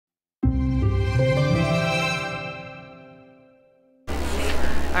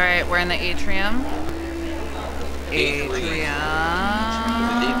Alright, we're in the atrium.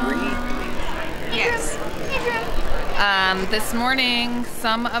 Yes. This morning,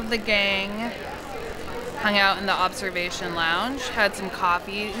 some of the gang hung out in the observation lounge, had some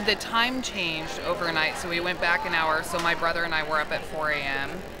coffee. The time changed overnight, so we went back an hour. So my brother and I were up at 4 a.m.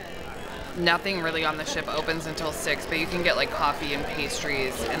 Nothing really on the ship opens until 6, but you can get like coffee and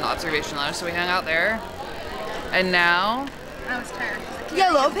pastries in the observation lounge. So we hung out there. And now... I was tired.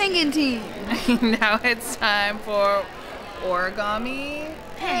 Yellow penguin team! Now it's time for origami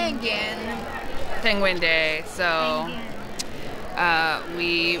penguin day. So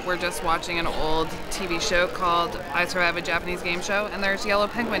we were just watching an old TV show called I Survive a Japanese Game Show, and there's yellow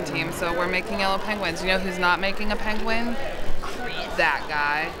penguin team, so we're making yellow penguins. You know who's not making a penguin? That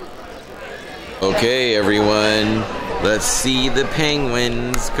guy. Okay, everyone, let's see the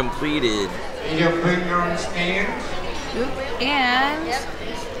penguins completed. Your penguin stand. And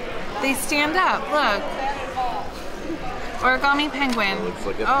they stand up. Look, origami penguin. Looks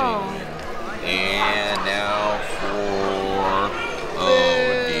like a penguin. And now for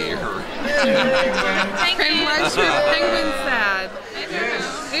dear. Penguin's sad.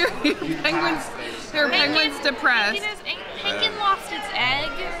 Penguin's depressed. Penguin lost its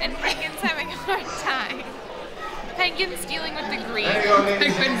egg, and Penguin's having a hard time. Penguin's dealing with the grief.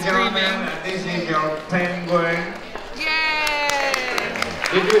 Penguin's dreaming. This is your penguin. Yay!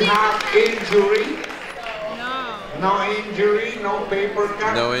 Did you have injury? No. No injury, no paper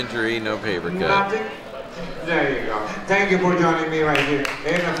cut? No injury, no paper cut. Nothing? There you go. Thank you for joining me right here.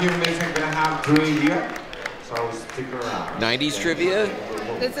 In a few minutes I'm going to have trivia, so stick around. 90s trivia?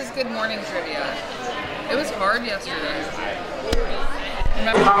 This is good morning trivia. It was hard yesterday.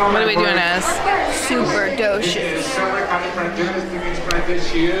 Remember, what are we doing as? Superdocious.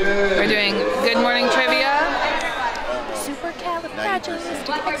 We're doing good morning trivia.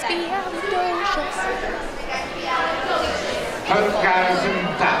 Supercalifragilisticexpialidocious.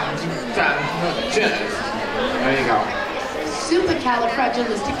 There you go.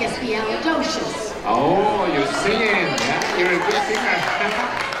 Supercalifragilisticexpialidocious. Oh, you're singing. Yeah? You're a good singer.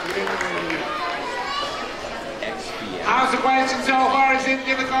 How's the question so far? Is it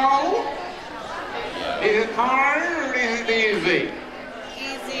difficult? Is it hard or is it easy?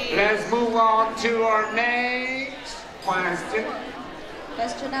 Easy. Let's move on to our next question.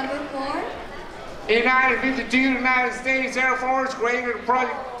 Question number 4. In 1952, United States Air Force created a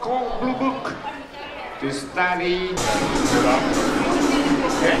project called Blue Book to study.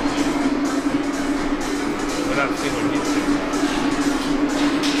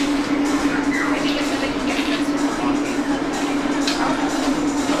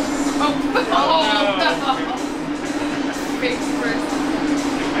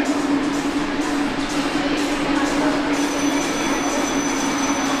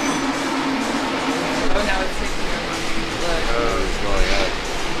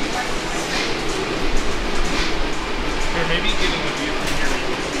 Maybe getting a view from here.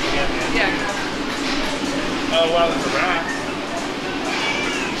 Yeah. Oh, wow, there's a rat.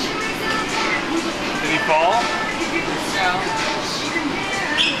 Did he fall? No.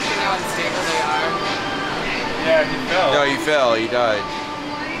 You know how unstable they are. Yeah, he fell. No, he fell. He died.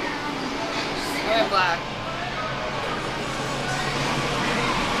 I went black.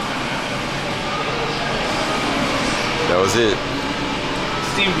 That was it.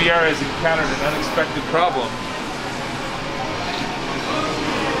 Steam VR has encountered an unexpected problem.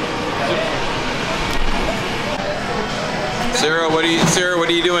 Sarah, what are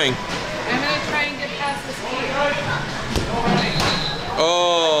you doing? I'm gonna try and get past this key.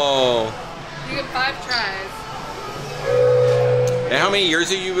 Oh. You get 5 tries. And how many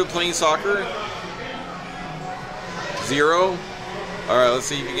years have you been playing soccer? 0? Alright, let's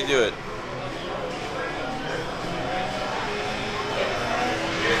see if you can do it.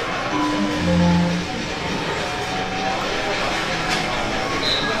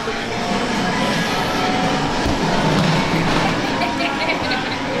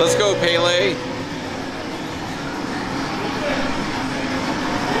 Let's go, Pele.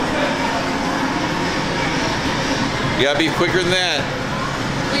 You gotta be quicker than that.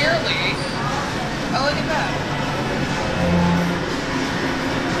 Clearly. Oh, look at that.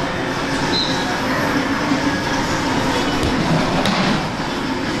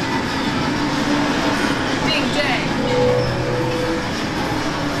 Ding dang.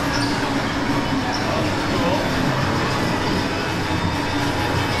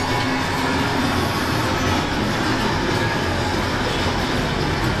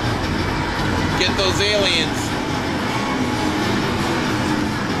 Get those aliens.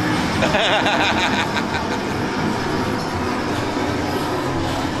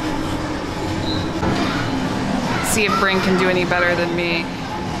 see if Bryn can do any better than me.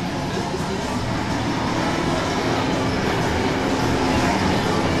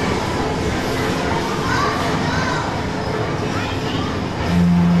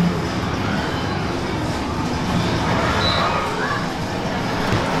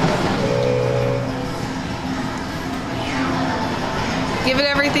 Give it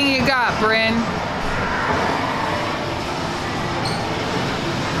everything you got, Bryn.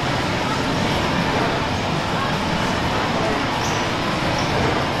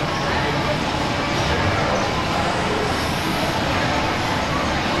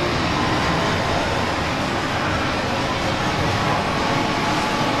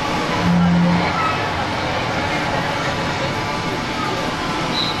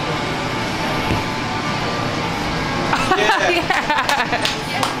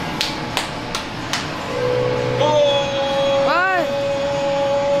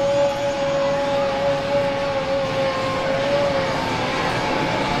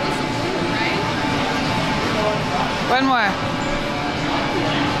 One more.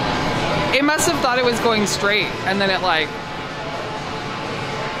 It must have thought it was going straight, and then it like...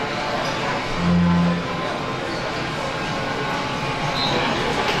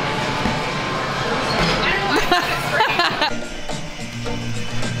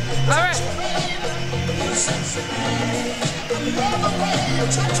 All right.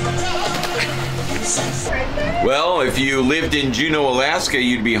 Well, if you lived in Juneau, Alaska,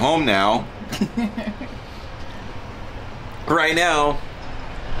 you'd be home now. Right now,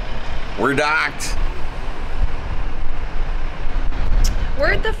 we're docked.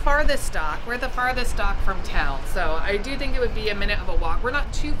 We're at the farthest dock. We're at the farthest dock from town, so I do think it would be a minute of a walk. We're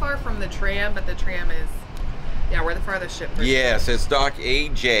not too far from the tram, but the tram is, yeah, we're the farthest ship. Yes, it's dock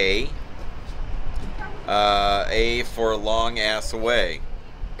AJ. A for long ass away.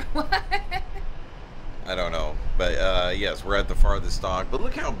 What? I don't know, but yes, we're at the farthest dock. But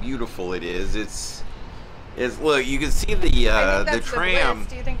look how beautiful it is. It's look, you can see the tram.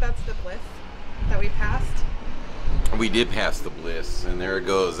 Do you think that's the Bliss that we passed? We did pass the Bliss, and there it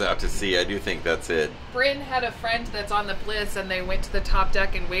goes out to sea. I do think that's it. Bryn had a friend that's on the Bliss, and they went to the top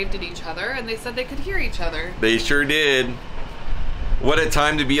deck and waved at each other, and they said they could hear each other. They sure did. What a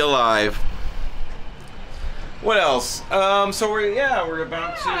time to be alive. What else? So we're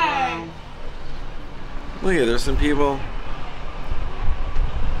about to. Look at, there's some people.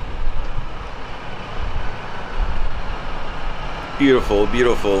 Beautiful,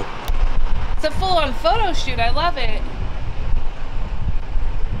 beautiful. It's a full-on photo shoot. I love it.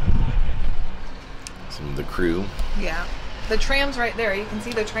 Some of the crew. Yeah. The tram's right there. You can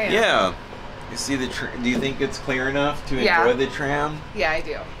see the tram. Yeah. You see the tram? Do you think it's clear enough to enjoy the tram? Yeah, I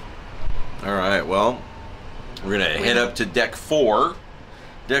do. All right. Well, we're gonna head up to deck 4.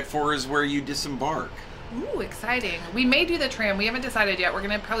 Deck 4 is where you disembark. Ooh, exciting. We may do the tram. We haven't decided yet. We're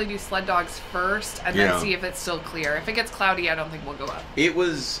going to probably do sled dogs first and then see if it's still clear. If it gets cloudy, I don't think we'll go up. It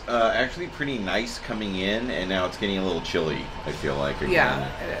was actually pretty nice coming in, and now it's getting a little chilly, I feel like, again.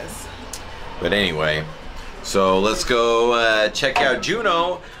 Yeah, it is. But anyway, so let's go check out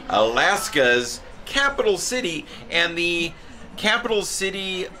Juneau, Alaska's capital city, and the capital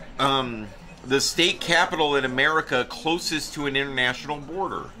city, the state capital in America closest to an international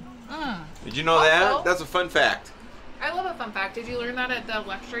border. Did you know that? That's a fun fact. I love a fun fact. Did you learn that at the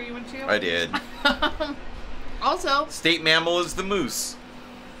lecture you went to? I did. Also, state mammal is the moose.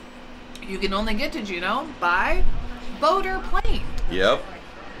 You can only get to Juneau by boat or plane. Yep.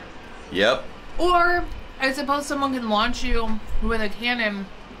 Yep. Or I suppose someone can launch you with a cannon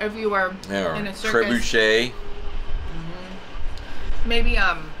if you are in a circus. Trebuchet. Maybe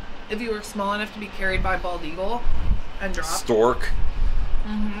if you were small enough to be carried by bald eagle and dropped. Stork.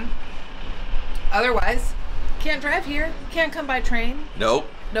 Otherwise, can't drive here. Can't come by train. Nope.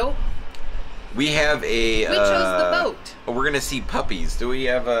 Nope. We have a. We chose the boat. We're gonna see puppies. Do we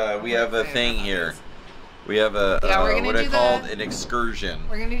have a? We have a thing here. We have a. What I called an excursion.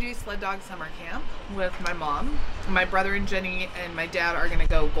 We're gonna do sled dog summer camp with my mom. My brother and Jenny and my dad are gonna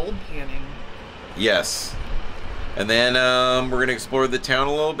go gold panning. Yes. And then we're gonna explore the town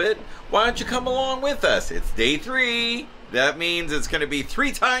a little bit. Why don't you come along with us? It's day 3. That means it's gonna be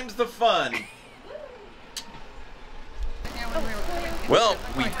 3 times the fun. Well,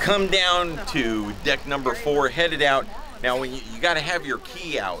 we've come down to deck number 4, headed out. Now, when you got to have your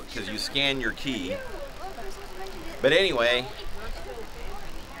key out because you scan your key. But anyway,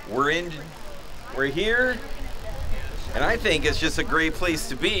 we're here, and I think it's just a great place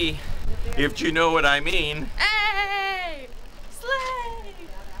to be, if you know what I mean. Hey! Slay!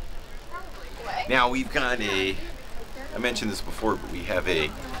 Now we've got I mentioned this before, but we have a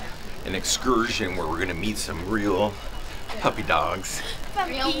an excursion where we're gonna meet some real puppy dogs.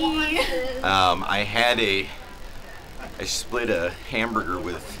 I split a hamburger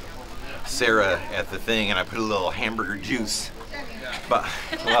with Sarah at the thing, and I put a little hamburger juice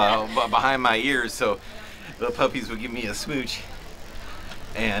behind my ears so the puppies would give me a smooch.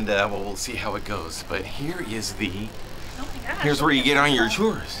 And well, we'll see how it goes. But here's where you get on your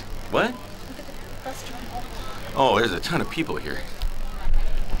chores. What? Oh, there's a ton of people here.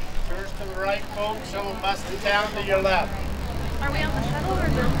 Church to the right, folks. Someone bus to town to your left. Are we on the shuttle or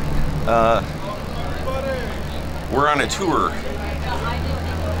We're on a tour.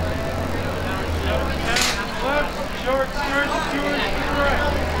 Left, short skirt, tours to the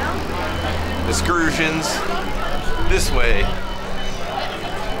right. Excursions this way.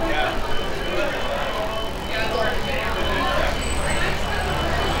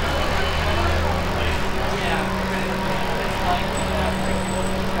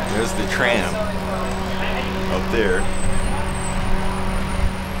 There's the tram up there.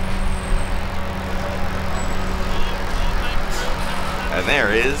 And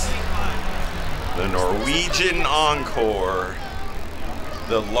there is the Norwegian Encore,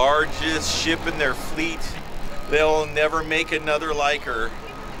 the largest ship in their fleet. They'll never make another like her.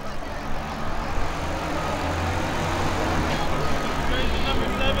 Number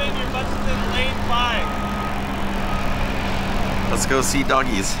 7, your bus is in lane 5. Let's go see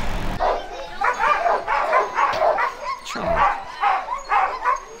doggies.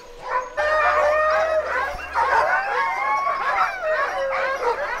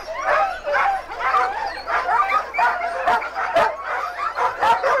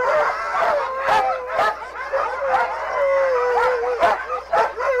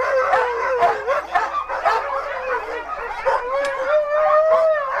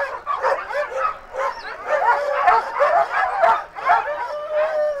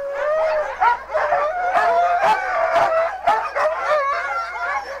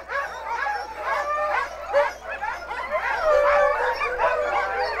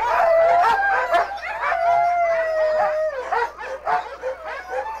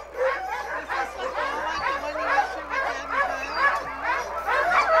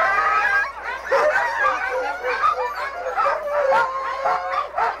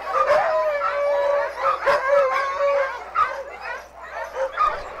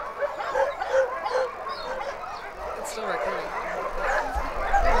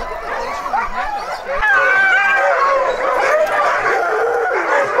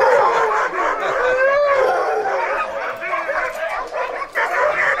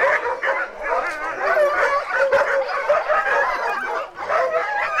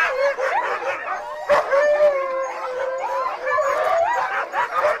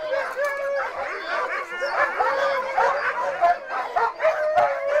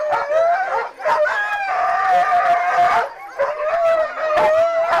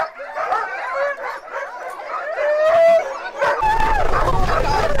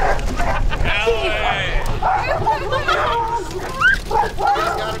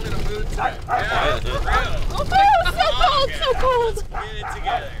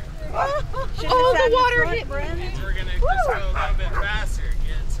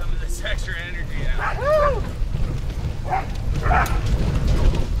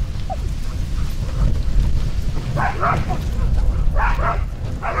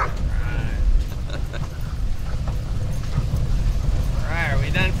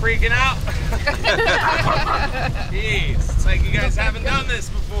 Freaking out. Jeez, it's like you guys haven't done this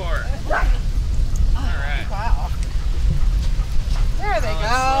before. Alright. Wow. There they go.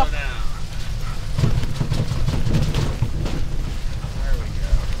 Slow down. There we go.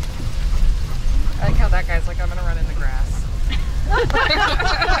 I like how that guy's like, I'm gonna run in the grass.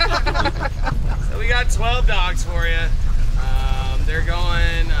 So we got 12 dogs for you. They're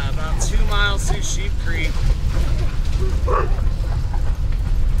going about 2 miles through Sheep Creek.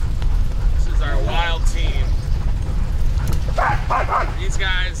 Our wild team. These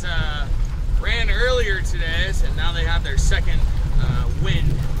guys ran earlier today, and now they have their second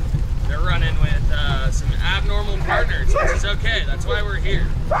wind. They're running with some abnormal partners, which is okay. That's why we're here.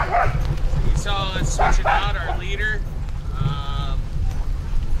 You saw us switching out our leader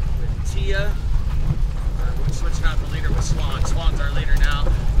with Tia. We're switching out the leader with Swan. Swan's our leader now.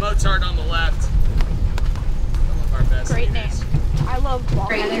 Mozart on the left. Some of our best Great leaders. name. I love ball.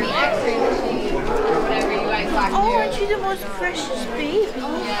 Right in the X-ray machine, whatever you guys like to do. Oh, aren't you the most precious baby?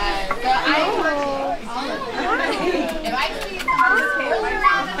 Yeah. So if I see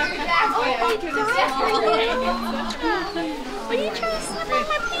What are you trying to slip on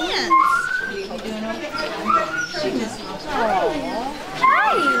my pants? you doing okay? She just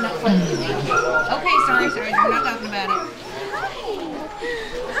Hi.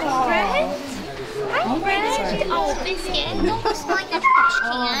 can. Don't go smelling the trash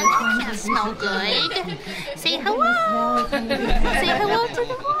can. That can't smell good. Say hello. Say hello to the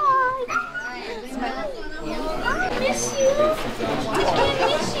vlog. I miss you. I can't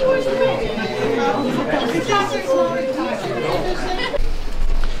miss you.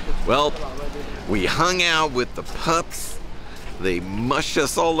 Well, we hung out with the pups. They mushed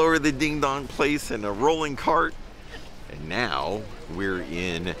us all over the ding dong place in a rolling cart. And now we're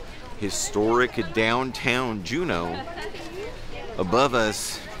in historic downtown Juneau. Above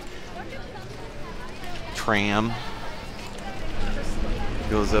us, tram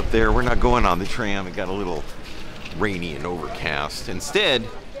goes up there. We're not going on the tram. It got a little rainy and overcast. Instead,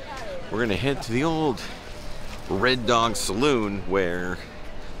 we're gonna head to the old Red Dog Saloon where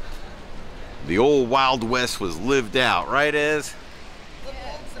the old Wild West was lived out, right, Ez?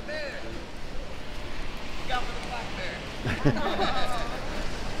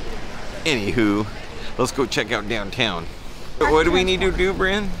 Anywho, let's go check out downtown. What do we need to do,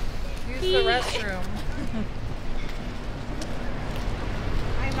 Bryn? Use the restroom.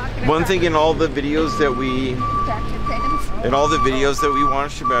 One thing in all the videos that we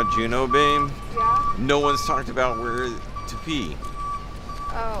watched about Juneau, babe, no one's talked about where to pee.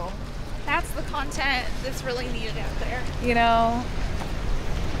 Oh, that's the content that's really needed out there. You know,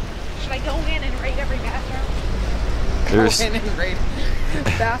 Should I go in and rate every bathroom? There's. go in and rate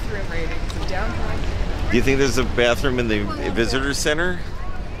bathroom ratings of downtown. Do you think there's a bathroom in the visitor center?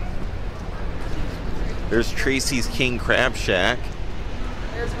 There's Tracy's King Crab Shack.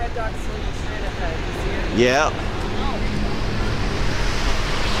 There's Red Dog Saloon straight ahead. You see it? Yeah.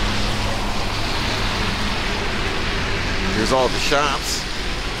 Here's all the shops.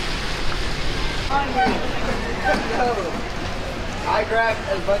 I grabbed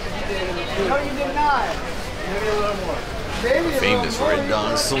as much as you did in the food. No, you did not. Maybe a little more. Famous Red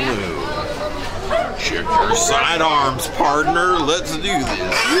Dog Saloon. Check your sidearms, partner. Let's do this.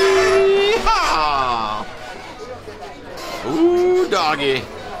 Yeehaw! Ooh, doggy.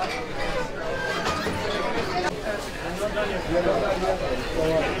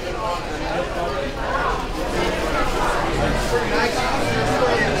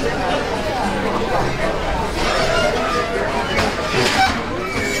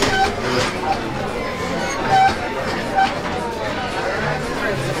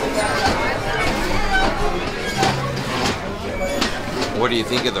 What do you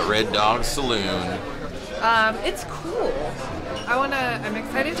think of the Red Dog Saloon? It's cool. I'm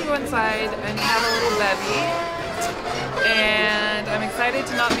excited to go inside and have a little bevy. And I'm excited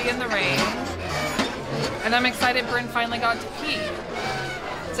to not be in the rain. And I'm excited Bryn finally got to pee.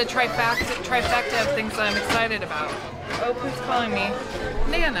 It's a trifecta of things that I'm excited about. Oh, who's calling me?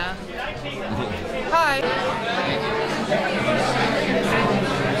 Nana. Hi.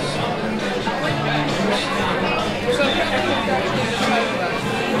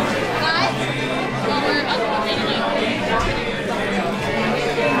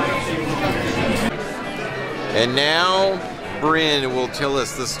 And now, Bryn will tell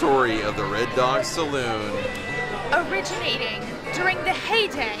us the story of the Red Dog Saloon. Originating during the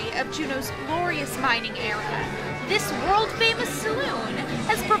heyday of Juneau's glorious mining era, this world-famous saloon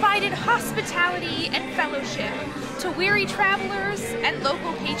has provided hospitality and fellowship to weary travelers and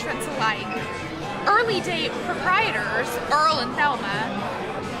local patrons alike. Early day proprietors, Earl and Thelma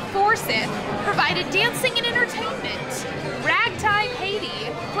Forsyth, provided dancing and entertainment. Ragtime Haiti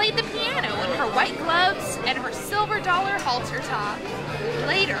played the piano in her white gloves and her silver dollar halter top.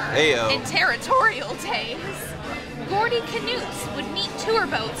 Later, in territorial days, Gordy Canutes would meet tour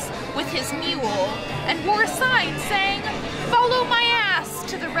boats with his mule and wore a sign saying, "Follow my ass"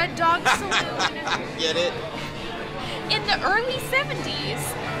 to the Red Dog Saloon. Get it? In the early 70s,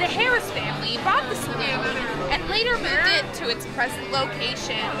 the Harris family bought the saloon and later moved it to its present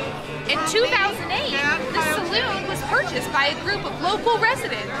location. In 2008, the saloon was purchased by a group of local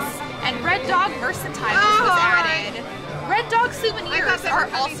residents and Red Dog merchantiles was added. Red Dog souvenirs are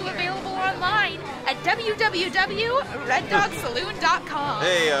also available online at www.reddogsaloon.com.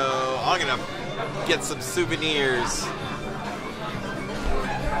 Hey-o, I'm gonna get some souvenirs.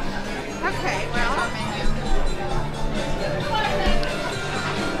 Okay, well,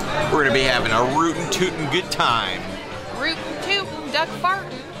 We're gonna be having a rootin' tootin' good time. Rootin' tootin', duck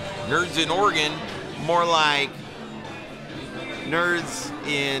fartin'. Nerds in Oregon, more like nerds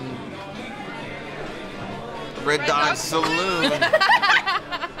in Red Dog Saloon. You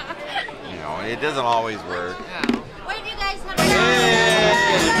know, it doesn't always work. What did you guys have?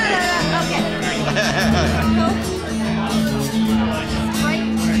 Right?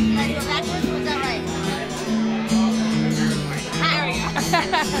 Backwards, was that right? There we go.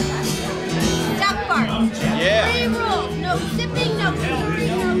 Duck farts. Yeah. 3 rules.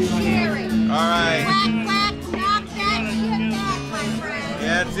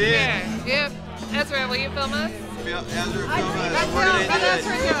 it. Yeah. Yep. Ezra, will you film us? Ezra, film us.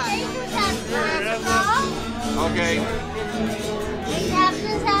 We're gonna do it. Okay.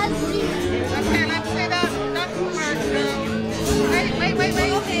 Okay, let's say that. That's smart. Wait, baby.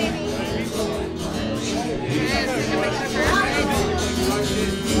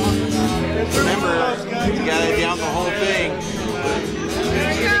 Remember, you gotta down the whole thing.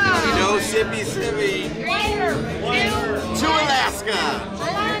 No sippy sippy. To Alaska.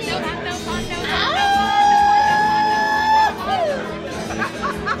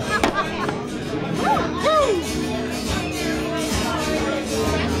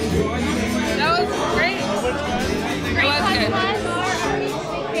 That was great. It was good.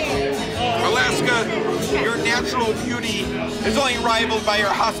 Alaska, your natural beauty is only rivaled by your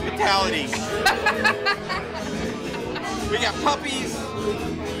hospitality. We got puppies,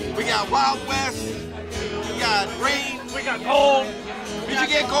 we got Wild West, we got rain, we got gold. Did you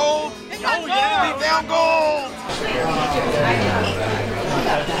get gold? Oh yeah, we found gold.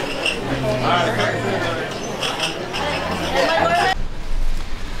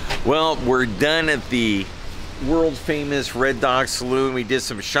 Well, we're done at the world famous Red Dog Saloon. We did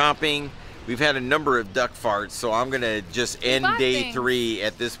some shopping. We've had a number of duck farts, so I'm gonna just end day 3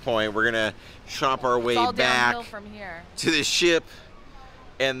 at this point. We're gonna shop our way back from here to the ship,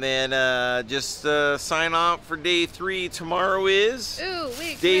 and then just sign off for day 3. Tomorrow is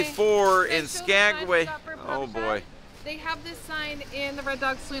day 4 in Skagway. Oh boy! They have this sign in the Red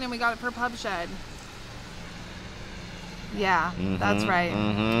Dog Saloon, and we got it for Pub Shed. Yeah, that's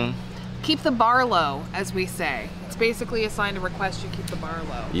right. Keep the bar low, as we say. It's basically a sign to request you keep the bar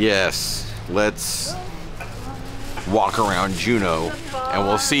low. Yes, let's walk around Juneau, and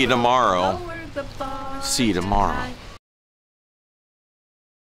we'll see you tomorrow. See you tomorrow.